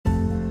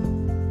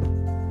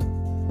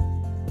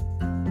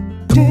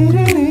Good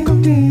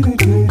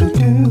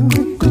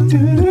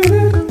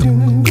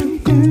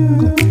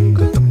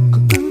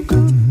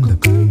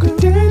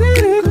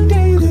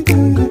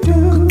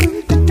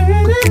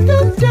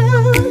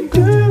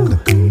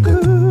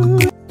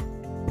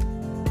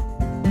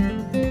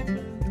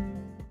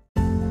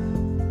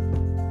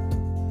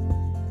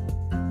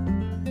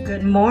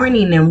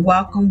morning and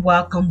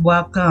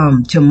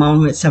welcome to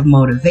Moments of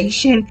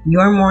Motivation,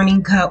 your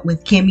morning cup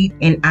with Kimmy,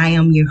 and I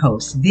am your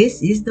host.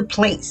 This is the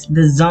place,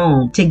 the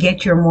zone, to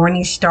get your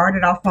morning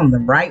started off on the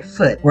right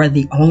foot, where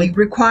the only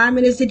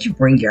requirement is that you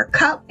bring your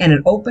cup and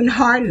an open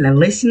heart and a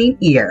listening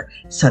ear,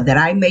 so that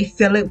I may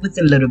fill it with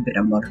a little bit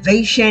of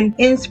motivation,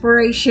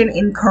 inspiration,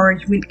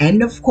 encouragement,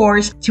 and of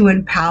course, to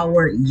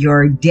empower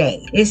your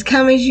day. It's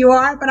come as you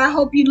are, but I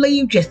hope you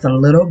leave just a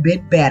little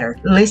bit better.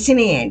 Listen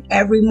in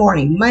every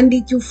morning,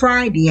 Monday through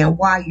Friday, and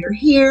while you're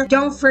here,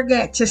 don't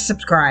forget to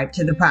subscribe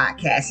to the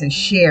podcast and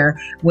share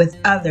with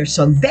others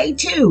so they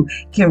too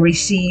can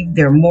receive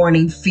their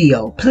morning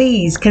feel.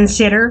 Please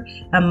consider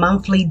a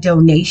monthly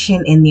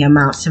donation in the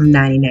amounts of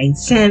 99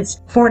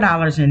 cents,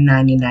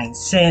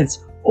 $4.99,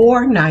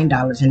 or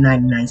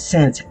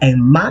 $9.99 a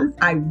month.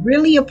 I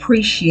really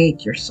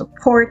appreciate your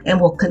support and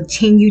will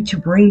continue to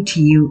bring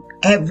to you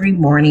every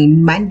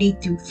morning, Monday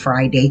through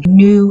Friday,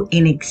 new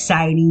and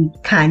exciting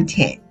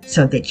content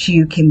so that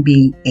you can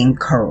be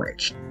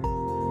encouraged.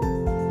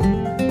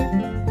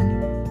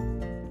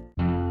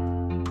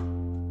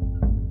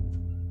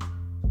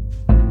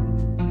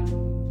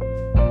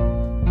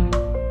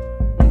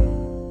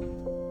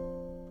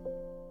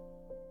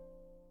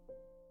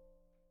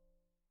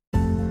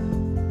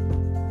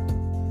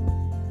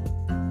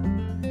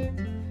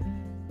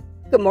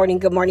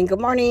 Good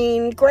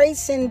morning.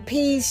 Grace and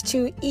peace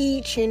to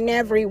each and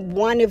every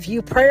one of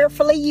you.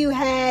 Prayerfully, you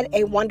had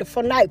a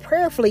wonderful night.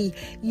 Prayerfully,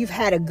 you've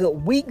had a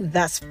good week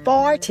thus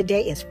far.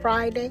 Today is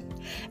Friday,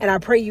 and I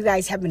pray you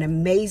guys have an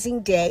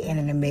amazing day and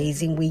an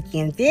amazing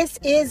weekend. This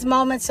is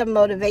Moments of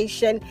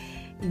Motivation,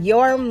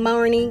 your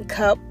morning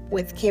cup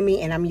with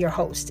Kimmy, and I'm your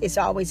host. It's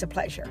always a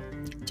pleasure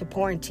to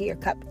pour into your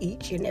cup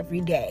each and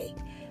every day.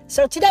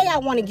 So today I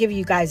want to give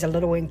you guys a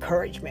little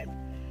encouragement.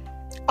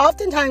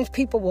 Oftentimes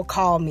people will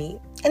call me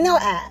and they'll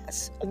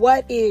ask,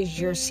 what is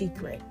your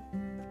secret?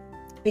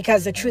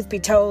 Because the truth be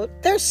told,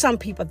 there's some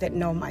people that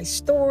know my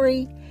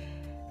story.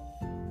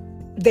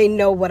 They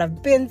know what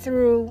I've been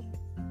through.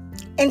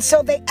 And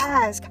so they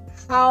ask,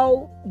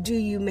 how do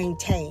you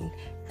maintain?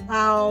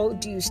 How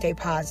do you stay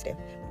positive?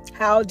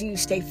 How do you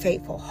stay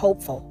faithful,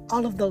 hopeful?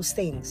 All of those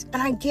things.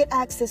 And I get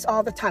asked this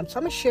all the time. So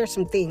I'm going to share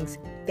some things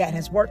that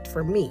has worked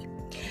for me.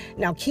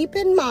 Now, keep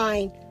in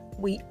mind,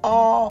 we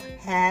all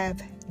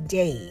have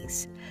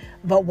days.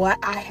 But what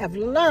I have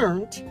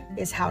learned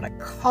is how to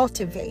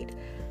cultivate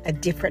a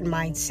different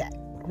mindset,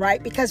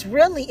 right? Because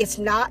really it's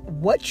not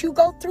what you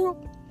go through,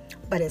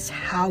 but it's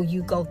how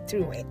you go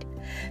through it.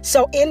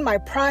 So in my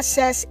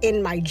process,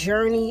 in my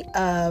journey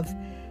of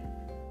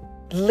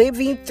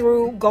living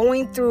through,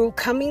 going through,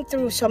 coming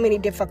through so many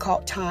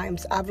difficult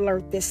times, I've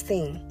learned this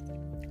thing.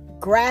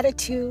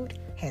 Gratitude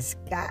has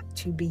got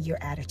to be your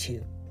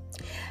attitude.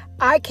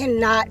 I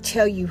cannot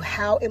tell you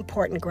how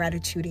important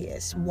gratitude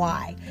is.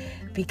 Why?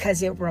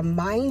 Because it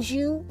reminds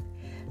you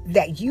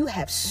that you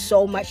have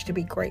so much to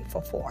be grateful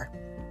for.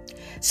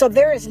 So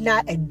there is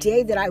not a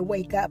day that I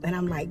wake up and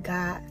I'm like,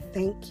 God,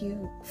 thank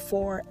you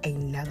for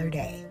another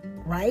day,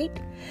 right?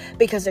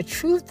 Because the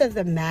truth of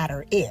the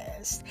matter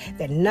is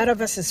that none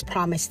of us is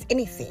promised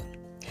anything.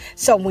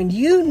 So when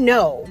you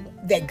know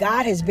that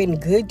God has been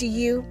good to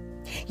you,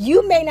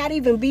 you may not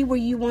even be where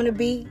you want to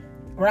be,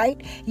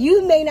 right?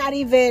 You may not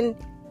even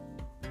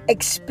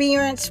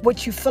experience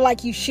what you feel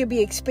like you should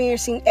be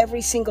experiencing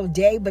every single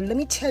day. But let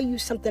me tell you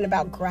something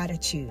about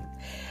gratitude.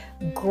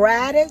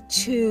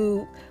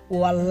 Gratitude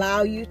will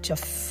allow you to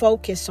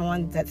focus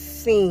on the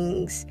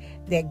things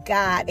that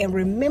God, and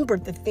remember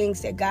the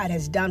things that God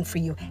has done for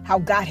you, how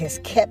God has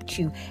kept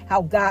you,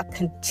 how God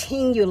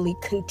continually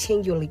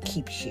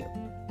keeps you.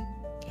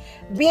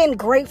 Being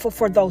grateful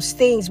for those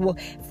things,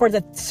 for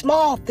the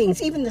small things,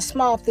 even the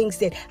small things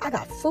that I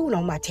got food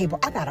on my table,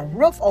 I got a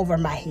roof over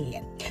my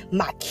head,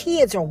 my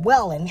kids are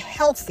well and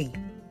healthy.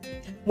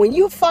 When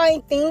you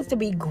find things to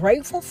be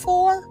grateful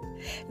for,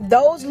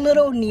 those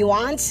little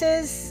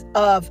nuances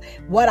of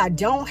what I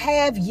don't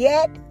have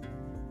yet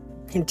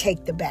can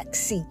take the back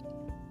seat.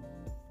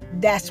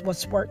 That's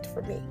what's worked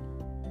for me.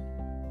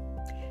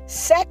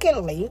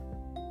 Secondly,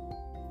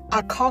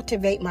 I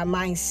cultivate my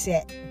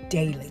mindset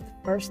daily.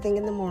 First thing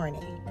in the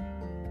morning.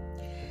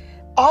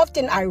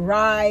 Often I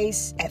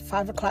rise at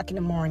 5 o'clock in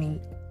the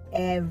morning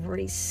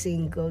every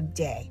single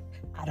day.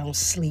 I don't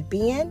sleep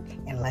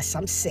in unless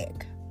I'm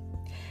sick.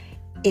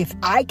 If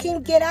I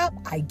can get up,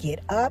 I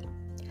get up.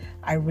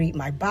 I read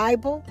my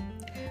Bible.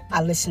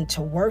 I listen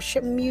to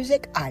worship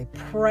music. I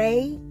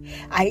pray.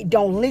 I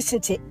don't listen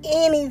to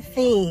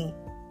anything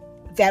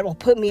that will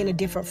put me in a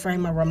different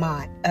frame of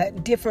mind.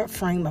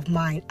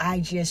 I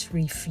just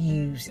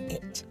refuse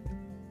it.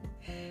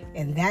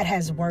 And that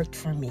has worked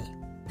for me.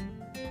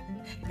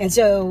 And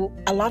so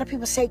a lot of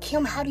people say,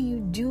 Kim, how do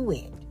you do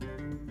it?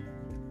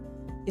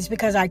 It's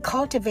because I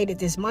cultivated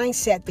this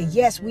mindset that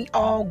yes, we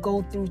all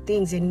go through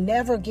things, and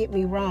never get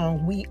me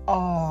wrong, we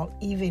all,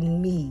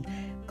 even me,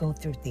 go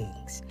through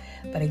things.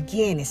 But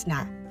again, it's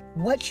not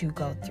what you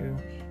go through,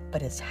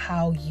 but it's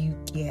how you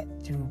get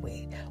through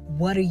it.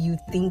 What are you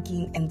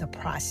thinking in the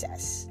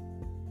process?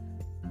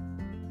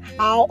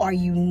 How are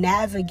you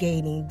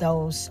navigating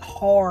those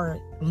hard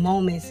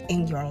moments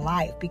in your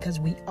life? Because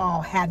we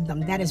all have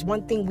them. That is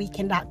one thing we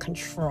cannot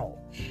control.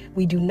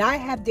 We do not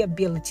have the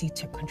ability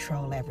to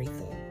control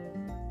everything.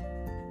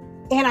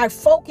 And I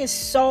focus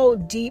so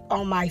deep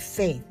on my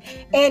faith.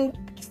 And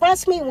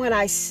trust me when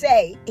I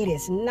say it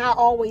is not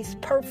always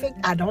perfect.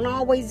 I don't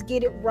always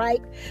get it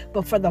right.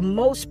 But for the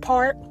most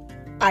part,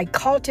 I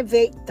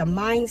cultivate the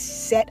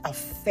mindset of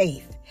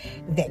faith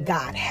that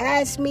God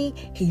has me,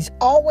 He's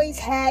always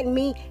had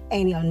me,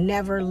 and He'll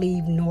never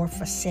leave nor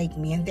forsake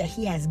me, and that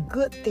He has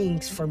good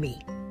things for me.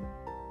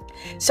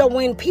 So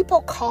when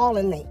people call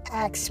and they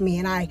ask me,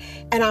 and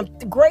I'm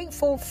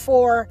grateful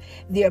for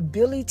the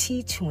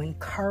ability to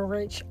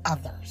encourage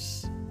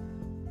others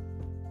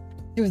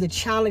through the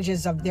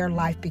challenges of their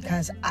life,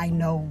 because I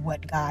know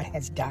what God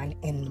has done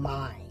in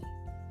mine.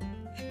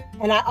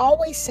 And I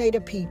always say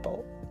to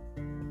people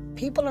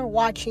are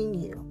watching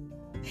you.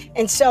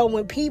 And so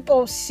when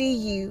people see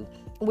you,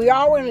 we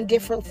are in a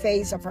different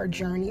phase of our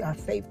journey, our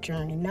faith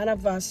journey. None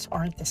of us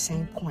are at the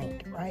same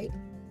point, right?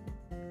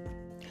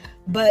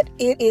 But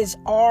it is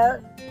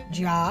our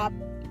job,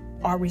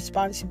 our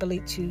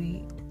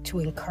responsibility to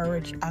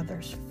encourage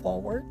others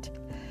forward,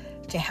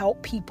 to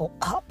help people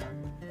up,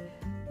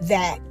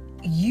 that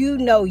you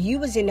know you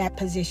was in that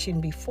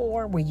position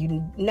before where you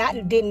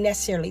didn't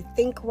necessarily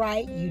think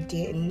right. You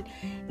didn't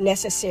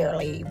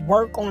necessarily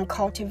work on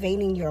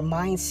cultivating your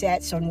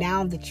mindset. So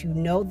now that you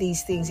know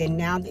these things, and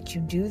now that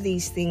you do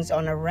these things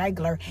on a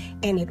regular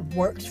and it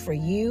works for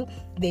you,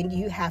 then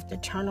you have to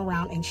turn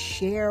around and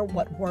share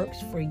what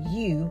works for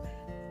you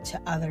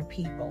to other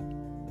people.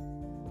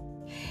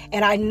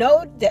 And I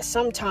know that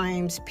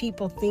sometimes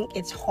people think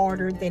it's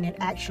harder than it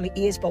actually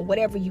is, but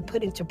whatever you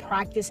put into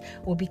practice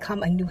will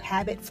become a new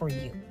habit for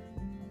you.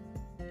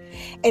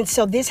 And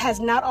so this has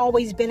not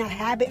always been a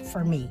habit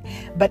for me,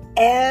 but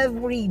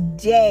every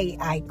day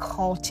I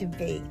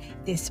cultivate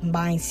this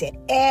mindset.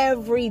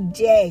 Every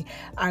day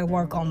I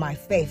work on my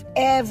faith.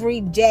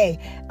 Every day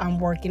I'm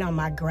working on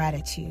my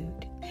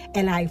gratitude.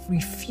 And I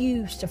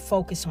refuse to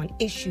focus on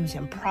issues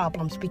and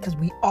problems, because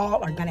we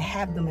all are going to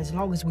have them as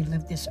long as we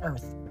live this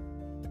earth.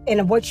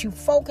 And what you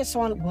focus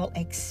on will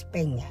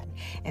expand.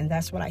 And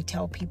that's what I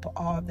tell people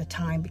all the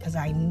time, because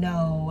I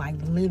know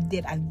I've lived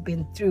it. I've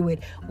been through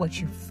it. What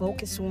you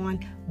focus on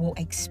will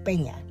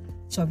expand.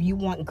 So if you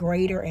want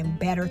greater and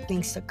better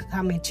things to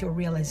come into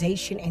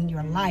realization in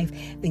your life,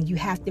 then you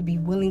have to be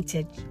willing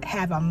to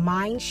have a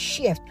mind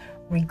shift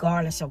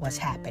regardless of what's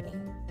happening.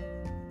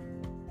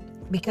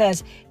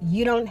 Because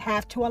you don't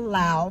have to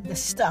allow the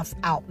stuff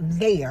out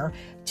there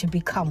to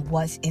become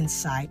what's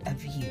inside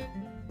of you.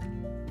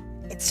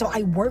 So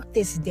I work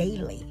this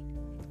daily,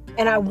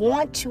 and I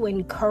want to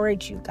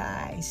encourage you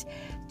guys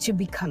to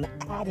become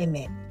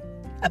adamant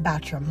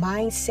about your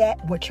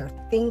mindset, what you're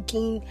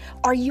thinking.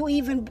 Are you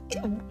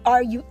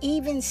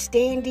even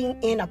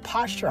standing in a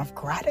posture of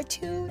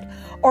gratitude?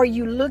 Or are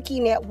you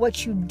looking at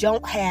what you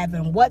don't have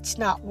and what's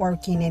not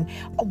working, and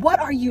what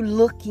are you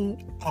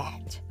looking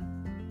at?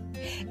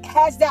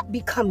 Has that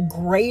become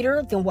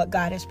greater than what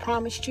God has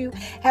promised you?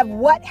 Have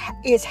what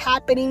is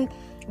happening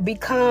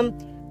become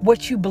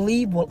what you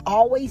believe will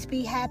always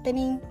be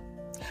happening?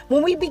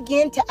 When we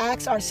begin to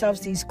ask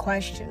ourselves these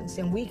questions,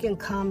 then we can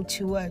come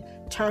to a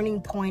turning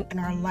point in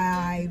our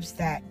lives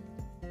that,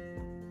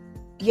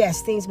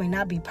 yes, things may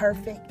not be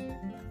perfect.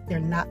 They're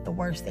not the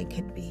worst they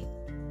could be.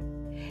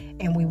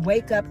 And we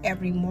wake up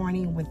every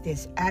morning with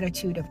this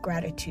attitude of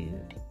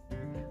gratitude.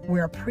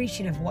 We're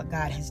appreciative of what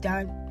God has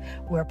done.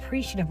 We're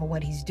appreciative of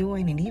what He's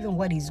doing and even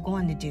what He's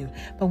going to do.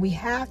 But we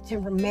have to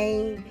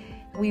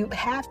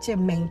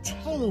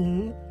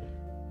maintain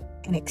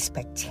an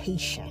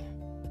expectation.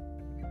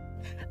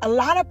 A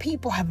lot of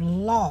people have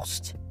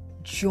lost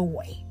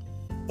joy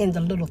in the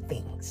little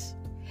things.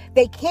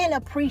 They can't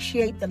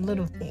appreciate the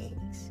little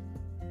things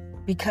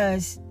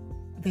because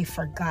they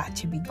forgot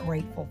to be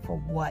grateful for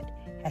what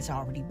has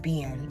already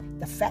been.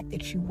 The fact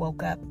that you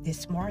woke up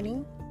this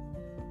morning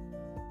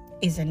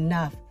is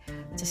enough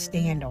to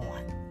stand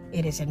on.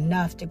 It is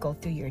enough to go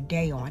through your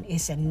day on.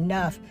 It's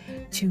enough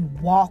to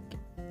walk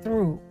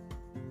through,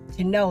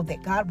 to know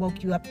that God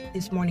woke you up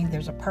this morning.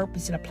 There's a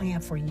purpose and a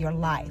plan for your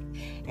life.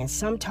 And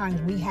sometimes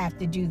we have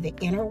to do the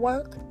inner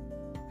work.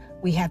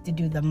 We have to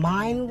do the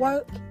mind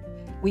work.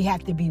 We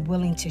have to be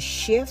willing to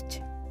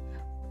shift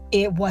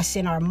what's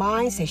in our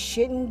minds that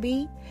shouldn't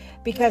be.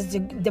 Because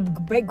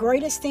the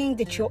greatest thing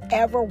that you'll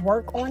ever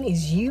work on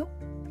is you.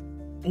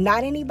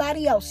 Not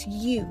anybody else,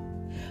 you.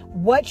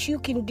 What you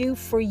can do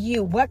for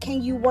you. What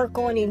can you work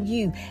on in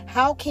you?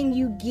 How can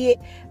you get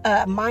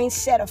a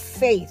mindset of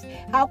faith?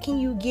 How can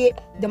you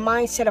get the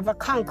mindset of a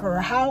conqueror?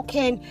 How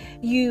can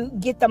you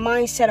get the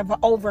mindset of an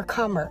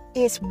overcomer?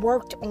 It's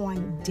worked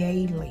on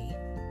daily.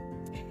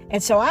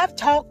 And so I've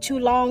talked too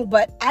long,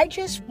 but I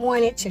just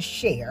wanted to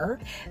share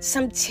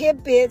some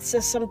tidbits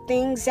of some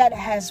things that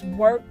has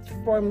worked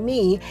for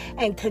me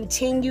and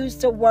continues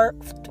to work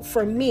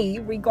for me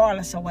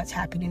regardless of what's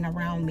happening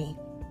around me.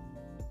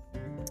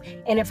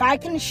 And if I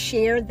can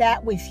share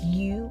that with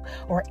you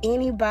or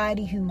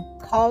anybody who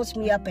calls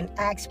me up and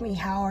asks me,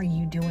 how are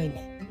you doing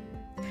it?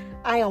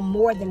 I am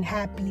more than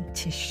happy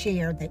to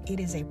share that it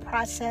is a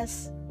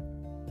process.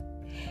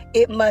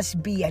 It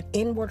must be an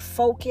inward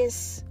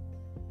focus.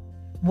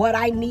 What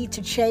I need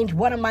to change,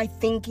 what am I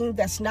thinking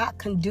that's not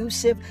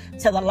conducive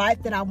to the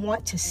life that I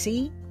want to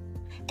see?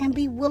 And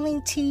be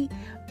willing to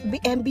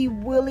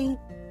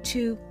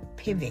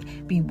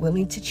pivot, be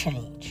willing to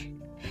change.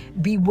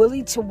 Be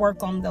willing to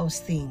work on those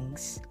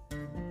things.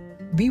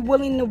 Be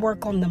willing to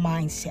work on the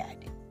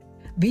mindset.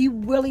 Be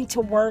willing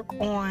to work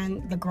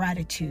on the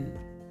gratitude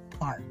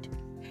part.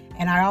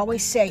 And I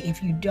always say,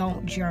 if you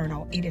don't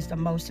journal, it is the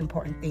most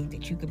important thing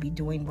that you could be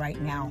doing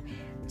right now.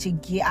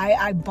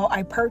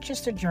 I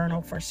purchased a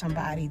journal for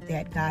somebody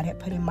that God had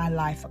put in my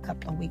life a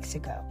couple of weeks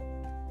ago.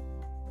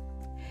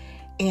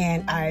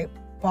 And I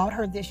bought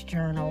her this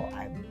journal.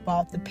 I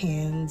bought the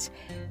pens,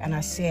 and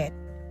I said,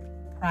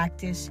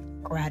 practice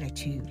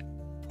gratitude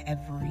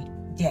every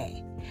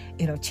day.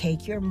 It'll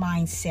take your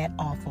mindset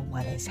off of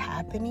what is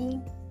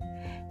happening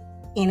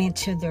and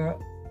into the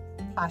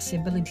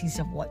possibilities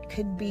of what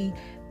could be,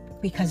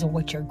 because of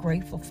what you're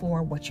grateful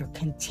for, what you're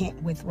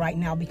content with right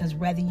now. Because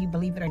whether you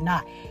believe it or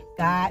not,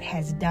 God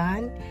has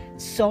done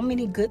so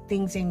many good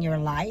things in your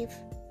life,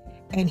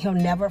 and He'll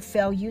never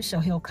fail you, so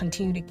He'll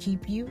continue to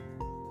keep you.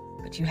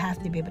 But you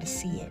have to be able to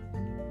see it.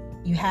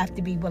 You have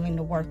to be willing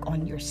to work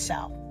on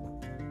yourself.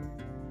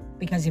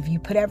 Because if you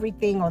put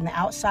everything on the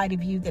outside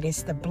of you, that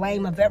it's the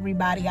blame of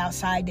everybody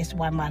outside, this is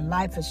why my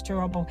life is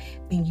terrible,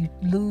 then you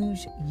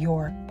lose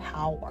your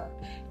power.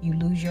 You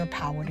lose your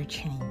power to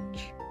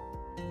change.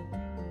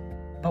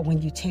 But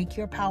when you take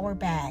your power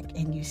back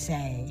and you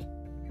say,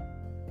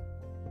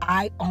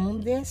 I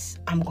own this,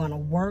 I'm going to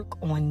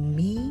work on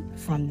me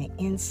from the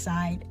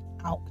inside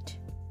out.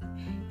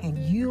 And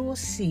you will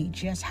see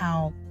just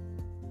how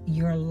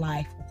your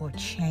life will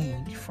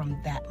change from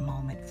that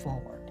moment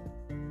forward.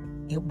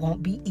 It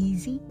won't be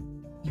easy.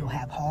 You'll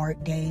have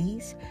hard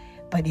days,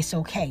 but it's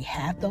okay.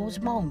 Have those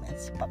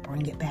moments, but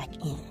bring it back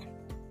in.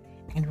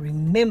 And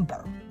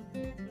remember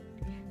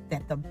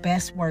that the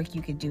best work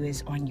you can do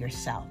is on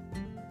yourself.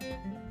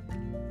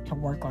 To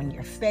work on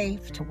your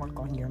faith, to work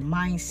on your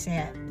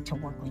mindset, to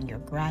work on your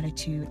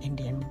gratitude, and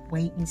then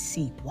wait and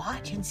see,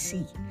 watch and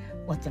see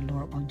what the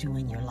Lord will do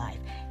in your life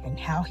and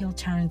how He'll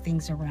turn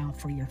things around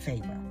for your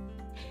favor.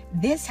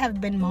 This have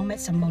been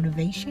Moments of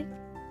Motivation,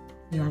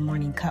 your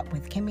Morning Cup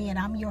with Kimmy, and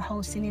I'm your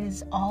host, and it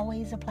is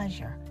always a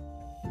pleasure.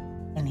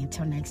 And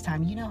until next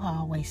time, you know how I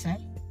always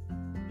say,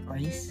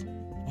 grace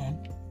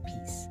and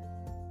peace.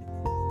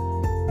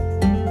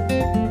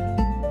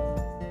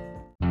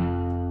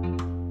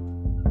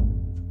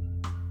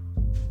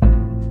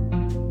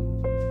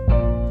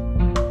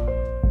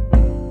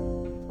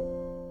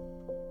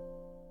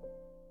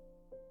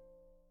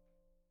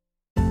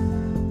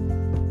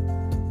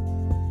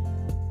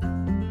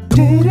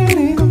 Did it